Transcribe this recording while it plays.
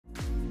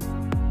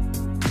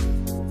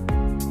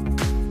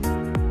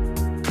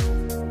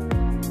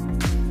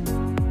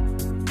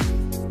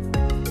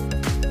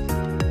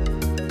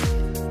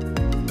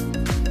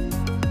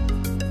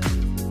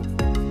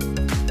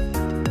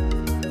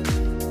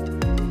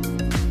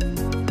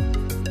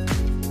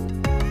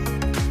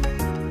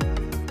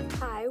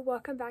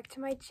welcome back to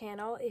my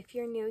channel. If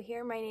you're new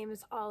here, my name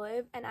is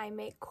Olive and I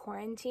make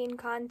quarantine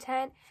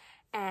content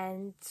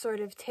and sort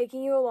of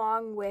taking you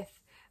along with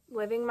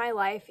living my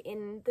life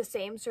in the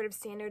same sort of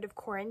standard of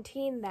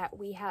quarantine that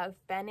we have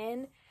been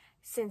in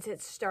since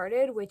it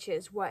started, which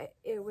is what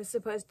it was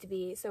supposed to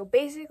be. So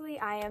basically,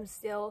 I am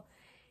still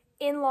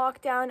in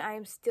lockdown. I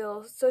am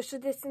still social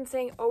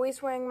distancing,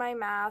 always wearing my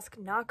mask,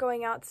 not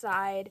going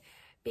outside,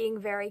 being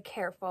very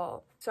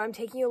careful. So I'm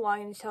taking you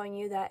along and telling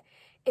you that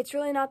it's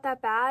really not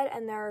that bad,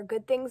 and there are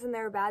good things and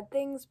there are bad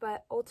things,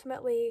 but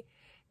ultimately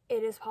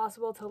it is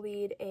possible to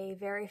lead a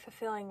very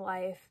fulfilling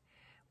life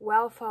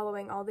while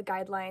following all the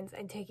guidelines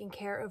and taking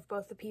care of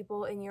both the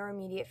people in your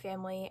immediate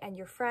family and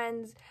your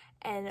friends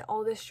and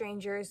all the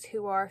strangers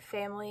who are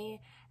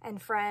family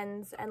and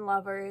friends and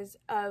lovers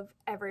of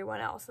everyone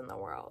else in the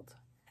world.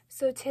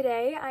 So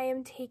today I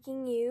am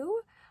taking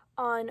you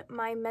on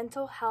my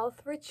mental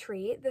health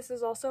retreat. This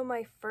is also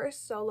my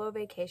first solo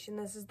vacation.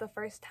 This is the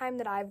first time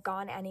that I've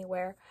gone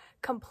anywhere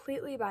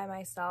completely by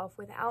myself,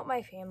 without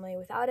my family,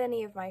 without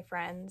any of my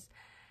friends.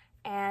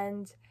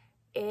 And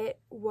it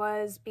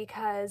was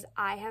because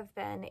I have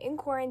been in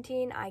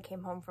quarantine. I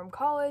came home from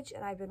college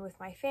and I've been with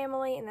my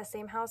family in the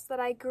same house that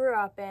I grew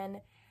up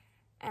in,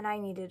 and I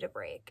needed a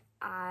break.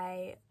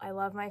 I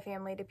love my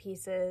family to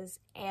pieces,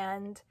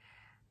 and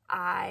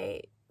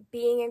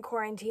being in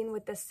quarantine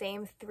with the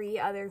same 3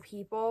 other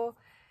people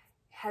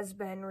has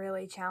been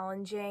really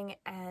challenging,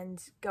 and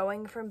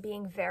going from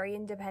being very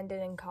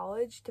independent in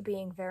college to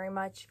being very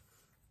much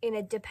in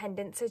a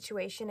dependent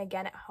situation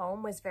again at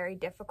home was very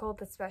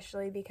difficult,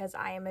 especially because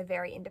I am a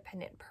very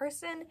independent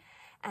person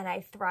and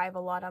I thrive a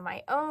lot on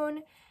my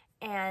own,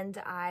 and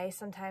I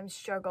sometimes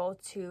struggle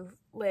to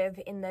live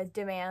in the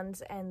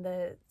demands and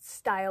the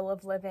style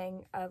of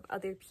living of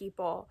other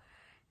people.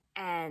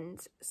 And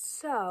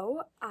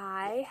so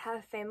I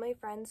have family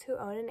friends who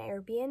own an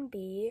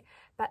Airbnb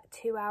about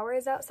 2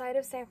 hours outside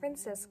of San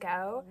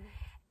Francisco,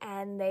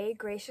 and they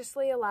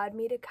graciously allowed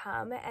me to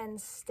come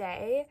and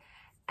stay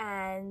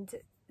and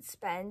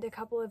spend a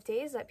couple of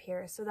days up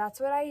here. So that's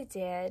what I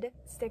did.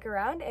 Stick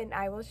around and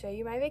I will show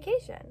you my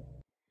vacation.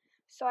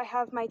 So I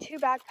have my 2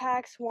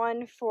 backpacks,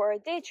 one for a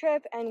day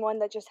trip and one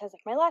that just has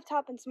like my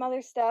laptop and some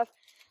other stuff.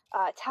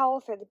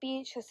 Towel for the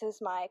beach. This is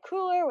my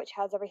cooler, which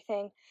has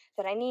everything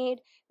that I need.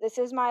 This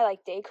is my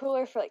like day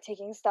cooler for like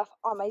taking stuff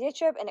on my day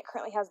trip, and it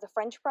currently has the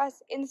French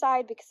press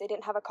inside because I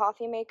didn't have a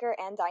coffee maker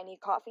and I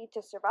need coffee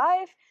to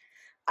survive.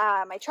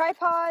 My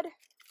tripod,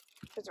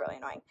 which is really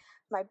annoying.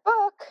 My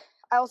book.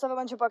 I also have a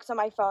bunch of books on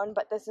my phone,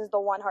 but this is the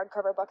one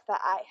hardcover book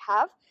that I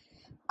have.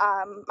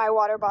 My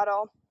water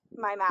bottle,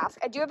 my mask.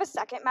 I do have a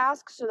second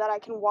mask so that I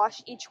can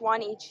wash each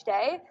one each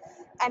day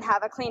and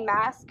have a clean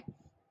mask.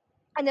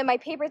 And then my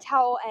paper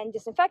towel and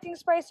disinfecting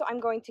spray, so I'm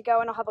going to go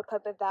and I'll have a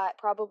clip of that,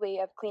 probably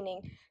of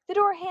cleaning the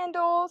door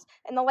handles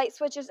and the light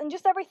switches and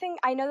just everything.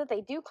 I know that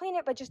they do clean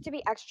it, but just to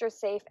be extra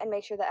safe and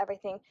make sure that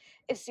everything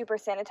is super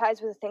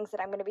sanitized with the things that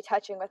I'm going to be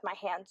touching with my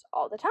hands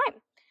all the time.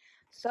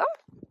 So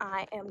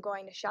I am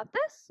going to shut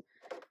this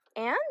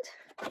and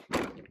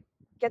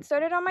get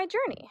started on my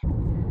journey.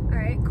 All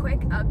right, quick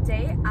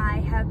update. I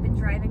have been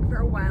driving for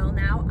a while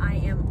now. I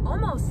am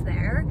almost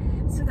there,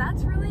 so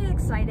that's really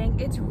exciting.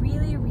 It's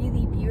really,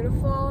 really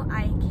beautiful.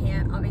 I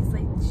can't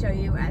obviously show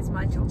you as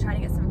much. I'll try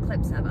to get some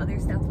clips of other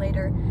stuff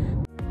later.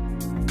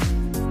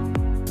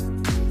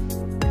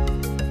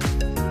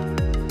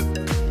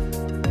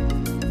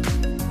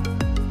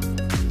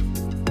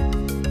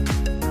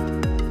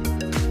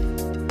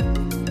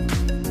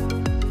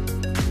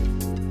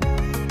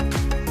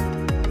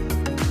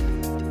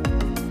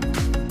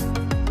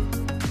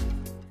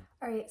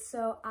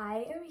 So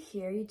I am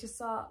here.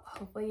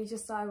 Hopefully you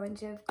just saw a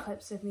bunch of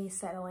clips of me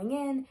settling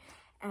in,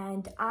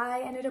 and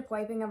I ended up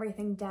wiping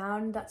everything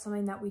down. That's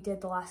something that we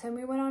did the last time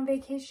we went on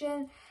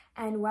vacation.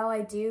 And while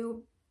I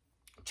do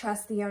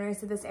trust the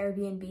owners of this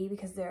Airbnb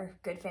because they're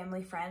good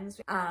family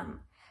friends,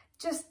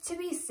 just to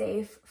be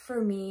safe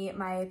for me,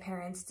 my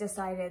parents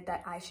decided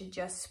that I should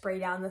just spray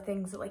down the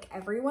things that like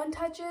everyone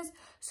touches.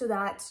 So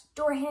that's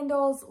door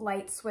handles,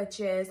 light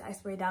switches. I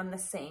spray down the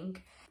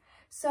sink.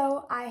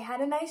 So I had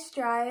a nice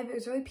drive. It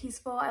was really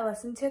peaceful. I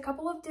listened to a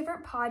couple of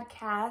different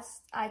podcasts.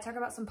 I talk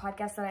about some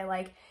podcasts that I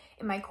like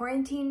in my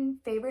quarantine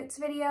favorites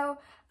video.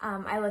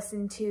 I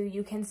listened to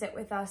You Can Sit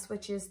With Us,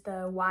 which is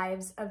the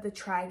wives of the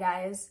Try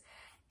Guys.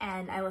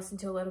 And I listened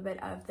to a little bit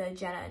of the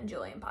Jenna and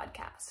Julian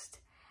podcast.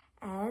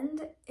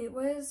 And it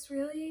was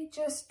really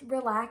just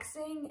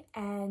relaxing,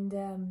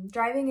 and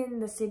driving in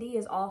the city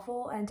is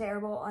awful and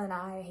terrible, and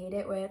I hate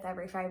it with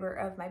every fiber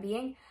of my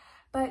being.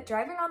 But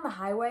driving on the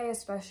highway,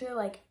 especially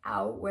like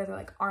out where there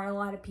like aren't a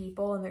lot of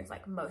people and there's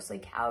like mostly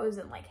cows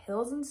and like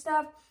hills and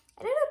stuff,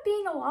 ended up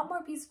being a lot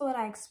more peaceful than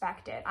I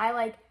expected.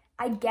 I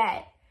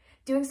get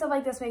doing stuff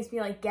like this makes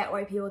me like get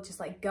why people just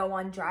like go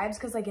on drives,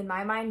 because like in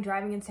my mind,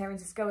 driving in San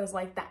Francisco is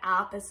like the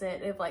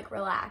opposite of like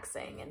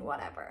relaxing and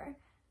whatever.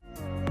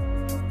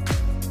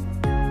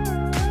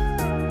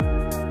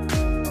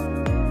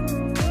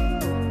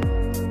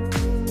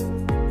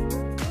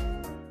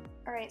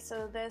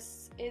 so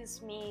this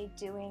is me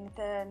doing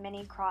the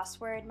mini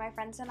crossword. My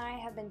friends and I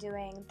have been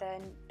doing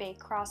the big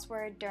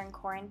crossword during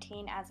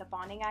quarantine as a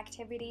bonding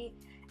activity,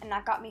 and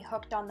that got me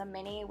hooked on the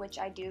mini, which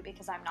I do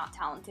because I'm not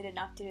talented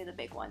enough to do the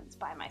big ones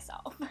by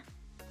myself.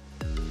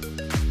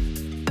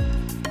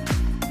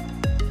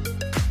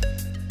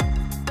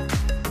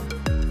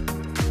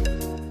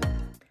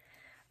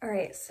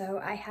 Alright, so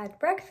I had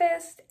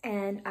breakfast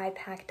and I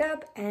packed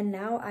up and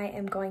now I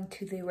am going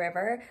to the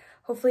river.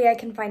 Hopefully I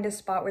can find a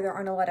spot where there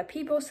aren't a lot of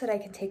people so that I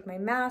can take my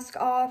mask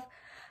off.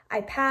 I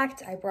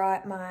packed, I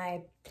brought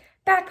my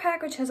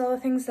backpack, which has all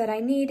the things that I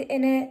need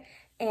in it,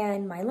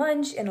 and my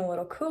lunch in a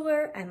little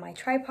cooler, and my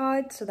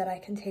tripod so that I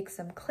can take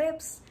some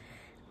clips.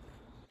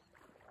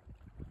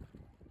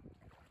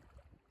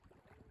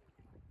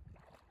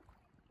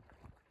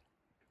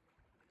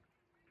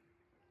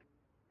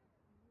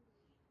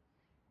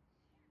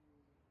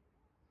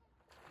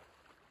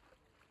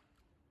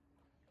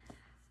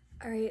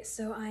 Alright,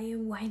 so I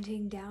am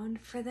winding down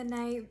for the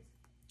night.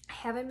 I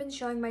haven't been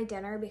showing my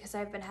dinner because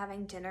I've been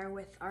having dinner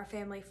with our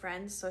family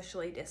friends,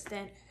 socially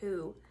distant,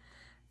 who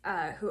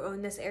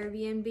own this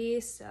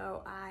Airbnb,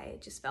 so I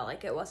just felt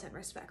like it wasn't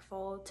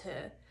respectful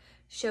to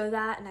show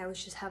that, and I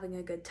was just having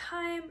a good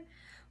time,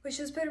 which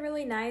has been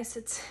really nice.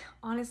 It's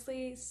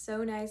honestly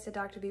so nice to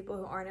talk to people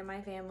who aren't in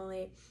my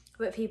family,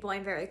 but people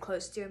I'm very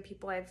close to and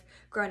people I've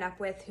grown up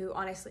with who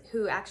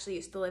actually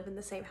used to live in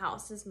the same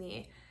house as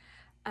me.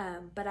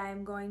 But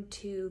I'm going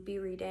to be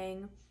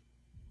reading.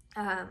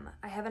 I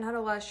haven't had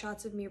a lot of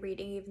shots of me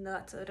reading, even though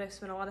that's what I've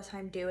spent a lot of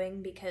time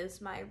doing because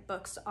my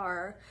books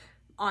are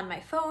on my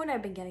phone.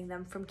 I've been getting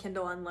them from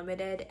Kindle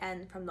Unlimited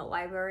and from the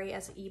library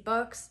as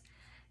ebooks.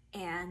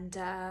 And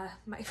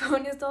my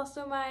phone is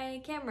also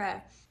my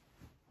camera.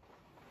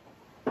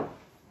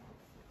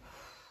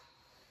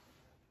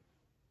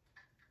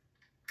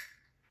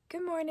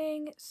 Good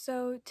morning.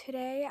 So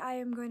today I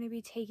am going to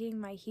be taking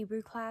my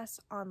Hebrew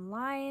class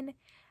online.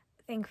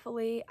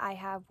 Thankfully, I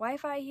have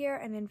Wi-Fi here,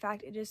 and in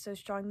fact, it is so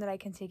strong that I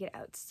can take it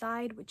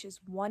outside, which is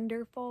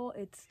wonderful.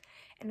 It's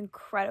an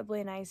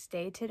incredibly nice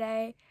day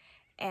today,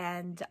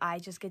 and I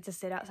just get to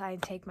sit outside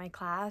and take my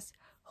class.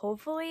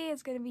 Hopefully,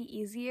 it's going to be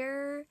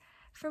easier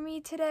for me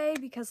today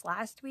because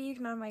last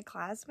week none of my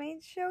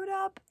classmates showed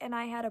up, and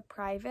I had a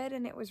private,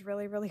 and it was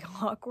really, really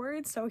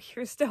awkward. So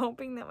here's to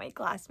hoping that my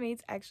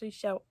classmates actually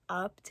show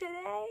up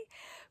today.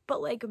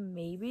 But like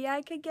maybe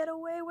I could get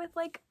away with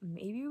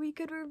maybe we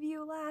could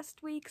review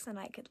last week's and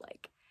I could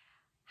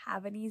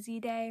have an easy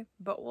day,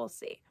 but we'll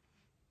see.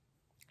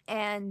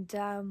 And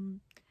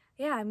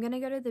yeah, I'm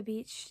gonna go to the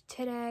beach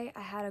today.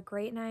 I had a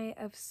great night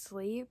of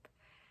sleep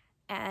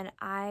and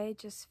I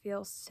just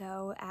feel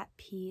so at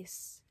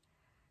peace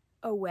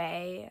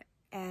away,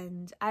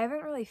 and I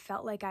haven't really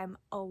felt like I'm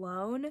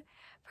alone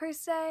per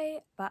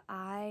se, but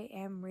I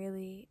am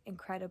really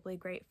incredibly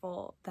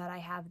grateful that I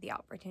have the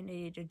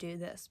opportunity to do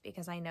this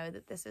because I know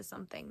that this is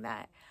something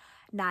that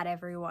not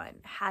everyone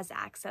has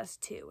access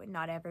to, and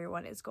not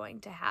everyone is going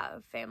to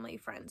have family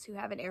friends who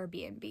have an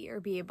Airbnb or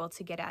be able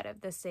to get out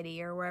of the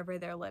city or wherever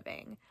they're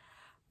living.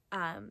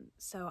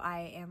 So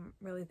I am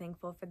really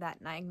thankful for that,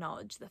 and I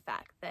acknowledge the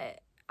fact that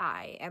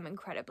I am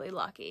incredibly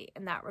lucky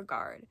in that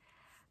regard.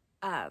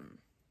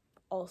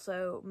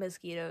 Also,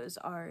 mosquitoes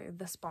are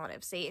the spawn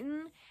of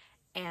Satan,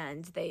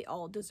 and they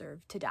all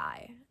deserve to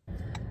die.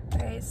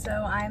 Okay, so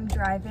I'm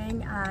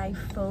driving. I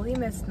fully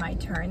missed my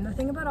turn. The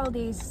thing about all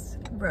these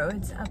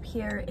roads up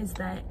here is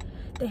that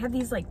they have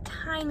these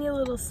tiny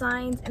little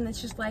signs, and it's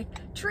just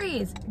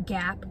trees,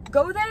 gap,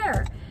 go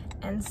there.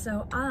 And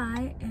so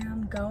I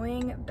am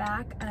going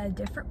back a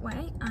different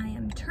way. I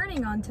am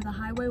turning onto the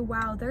highway.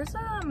 Wow, there's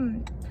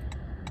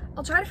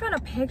I'll try to find a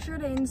picture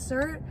to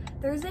insert.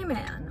 There's a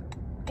man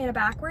in a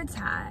backwards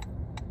hat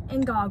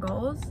and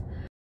goggles.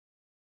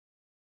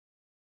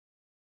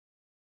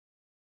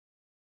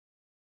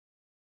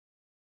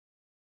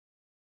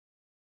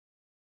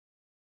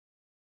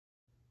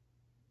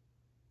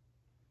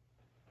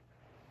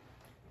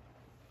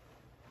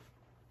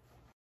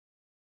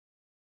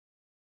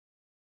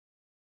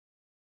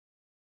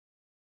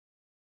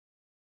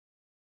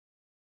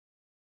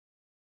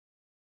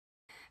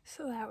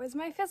 So that was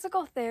my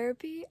physical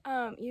therapy.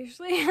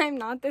 Usually I'm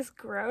not this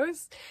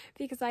gross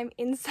because I'm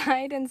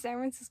inside and San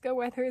Francisco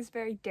weather is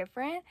very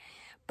different,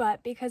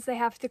 but because they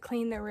have to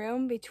clean the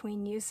room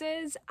between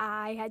uses,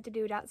 I had to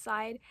do it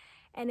outside,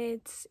 and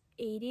it's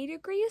 80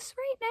 degrees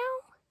right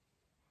now.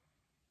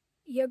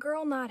 Your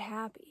girl not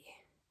happy.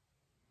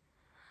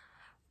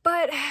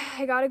 But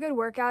I got a good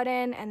workout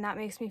in, and that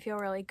makes me feel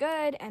really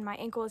good, and my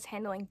ankle is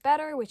handling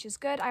better, which is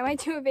good. I might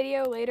do a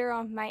video later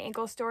on my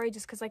ankle story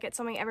just because it's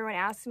something everyone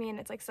asks me, and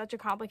it's such a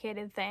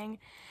complicated thing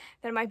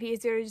that it might be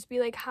easier to just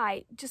be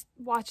hi, just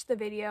watch the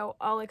video,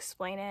 I'll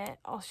explain it,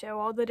 I'll show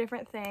all the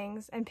different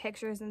things and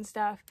pictures and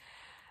stuff.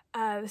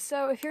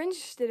 So if you're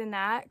interested in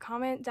that,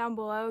 comment down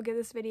below, give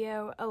this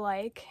video a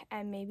like,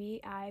 and maybe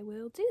I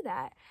will do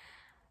that.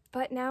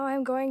 But now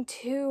I'm going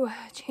to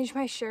change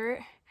my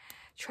shirt,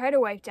 try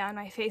to wipe down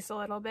my face a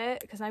little bit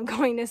because I'm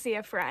going to see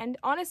a friend.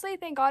 Honestly,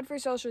 thank God for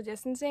social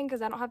distancing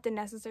because I don't have to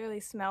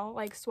necessarily smell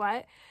like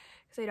sweat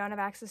because I don't have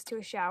access to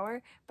a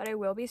shower, but I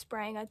will be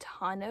spraying a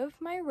ton of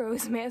my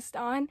rose mist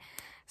on,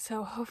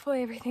 so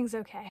hopefully everything's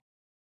okay.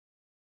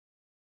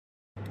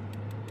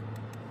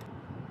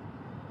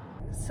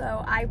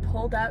 So I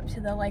pulled up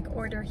to the like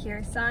order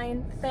here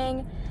sign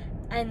thing,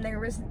 and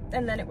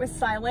then it was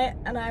silent,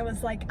 and I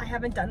was like, I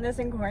haven't done this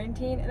in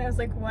quarantine, and I was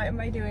like, what am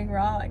I doing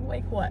wrong?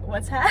 Like,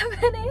 what's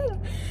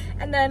happening?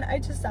 And then I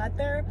just sat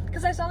there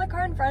because I saw the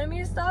car in front of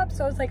me stop,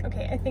 so I was like,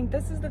 okay, I think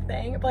this is the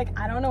thing, but like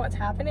I don't know what's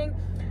happening.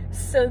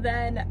 So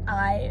then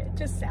I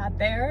just sat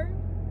there,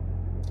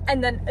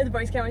 and then the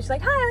voice came and she's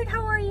like, hi, like,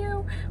 how are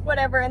you?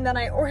 Whatever. And then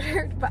I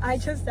ordered, but I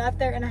just sat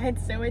there and I had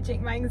so much,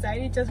 my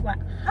anxiety just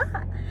went,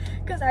 ha,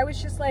 because I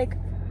was just like,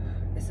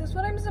 is this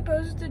what I'm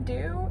supposed to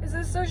do? Is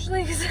this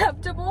socially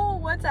acceptable?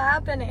 What's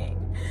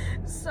happening?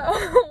 So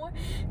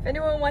if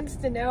anyone wants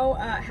to know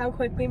how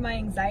quickly my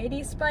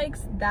anxiety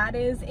spikes, that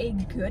is a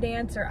good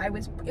answer. It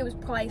was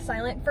probably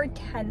silent for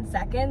 10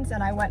 seconds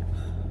and I went,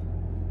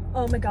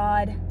 oh my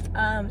God.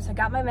 So I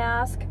got my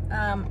mask.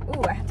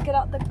 Ooh, I have to get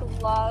out the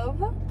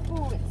glove.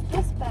 Ooh, it's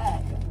this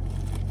bag.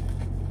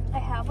 I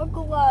have a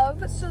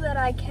glove so that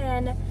I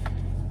can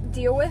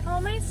deal with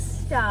all my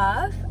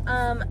stuff.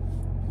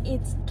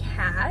 It's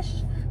cash,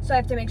 so I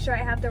have to make sure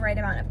I have the right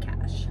amount of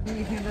cash.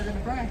 You can go to the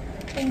front.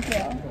 Thank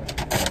you.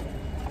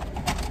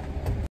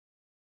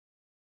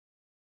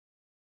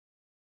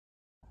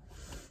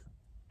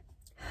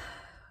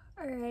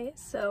 Alright,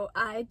 so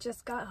I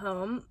just got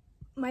home.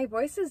 My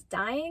voice is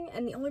dying,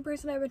 and the only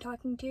person I've been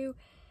talking to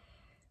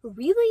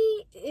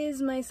really is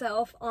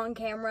myself on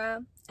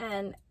camera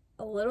and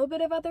a little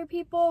bit of other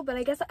people, but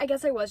I guess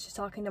I was just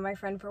talking to my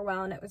friend for a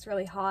while and it was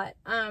really hot.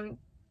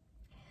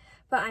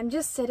 But I'm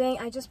just sitting,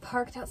 I just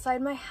parked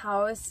outside my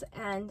house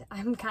and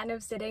I'm kind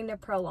of sitting to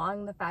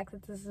prolong the fact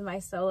that this is my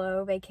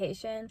solo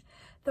vacation.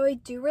 Though I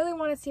do really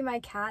want to see my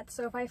cats,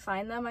 so if I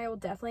find them, I will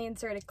definitely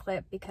insert a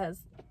clip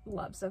because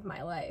loves of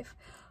my life.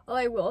 Well,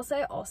 I will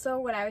say also,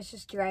 when I was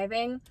just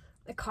driving,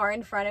 the car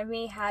in front of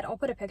me had, I'll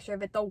put a picture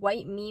of it, the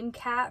white meme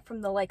cat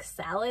from the like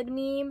salad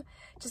meme,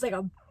 just like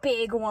a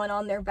big one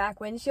on their back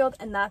windshield,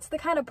 and that's the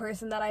kind of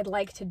person that I'd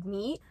like to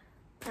meet.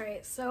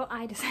 Alright, so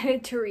I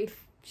decided to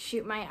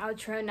reshoot my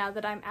outro now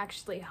that I'm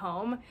actually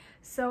home.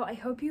 So I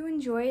hope you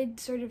enjoyed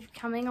sort of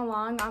coming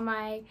along on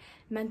my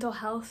mental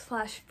health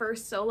 /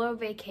 first solo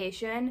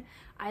vacation.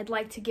 I'd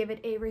like to give it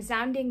a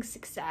resounding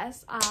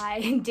success.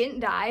 I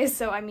didn't die,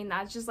 so I mean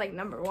that's just like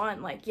number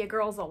one, like your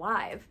girl's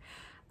alive.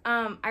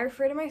 I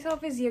refer to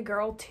myself as your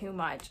girl too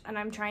much, and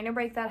I'm trying to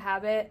break that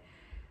habit.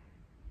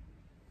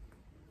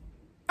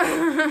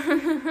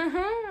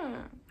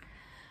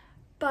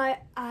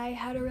 But I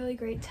had a really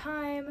great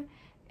time,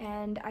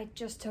 and I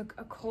just took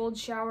a cold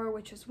shower,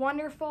 which was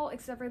wonderful,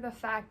 except for the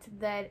fact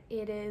that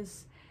it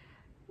is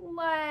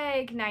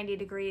like 90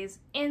 degrees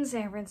in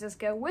San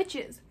Francisco, which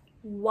is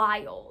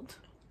wild.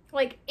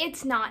 Like,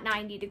 it's not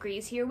 90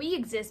 degrees here. We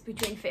exist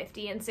between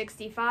 50 and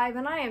 65,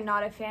 and I am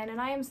not a fan,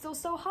 and I am still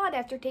so hot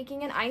after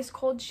taking an ice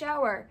cold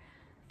shower.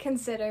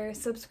 Consider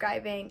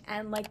subscribing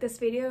and like this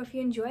video if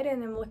you enjoyed it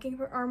and I'm looking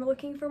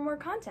for more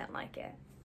content like it.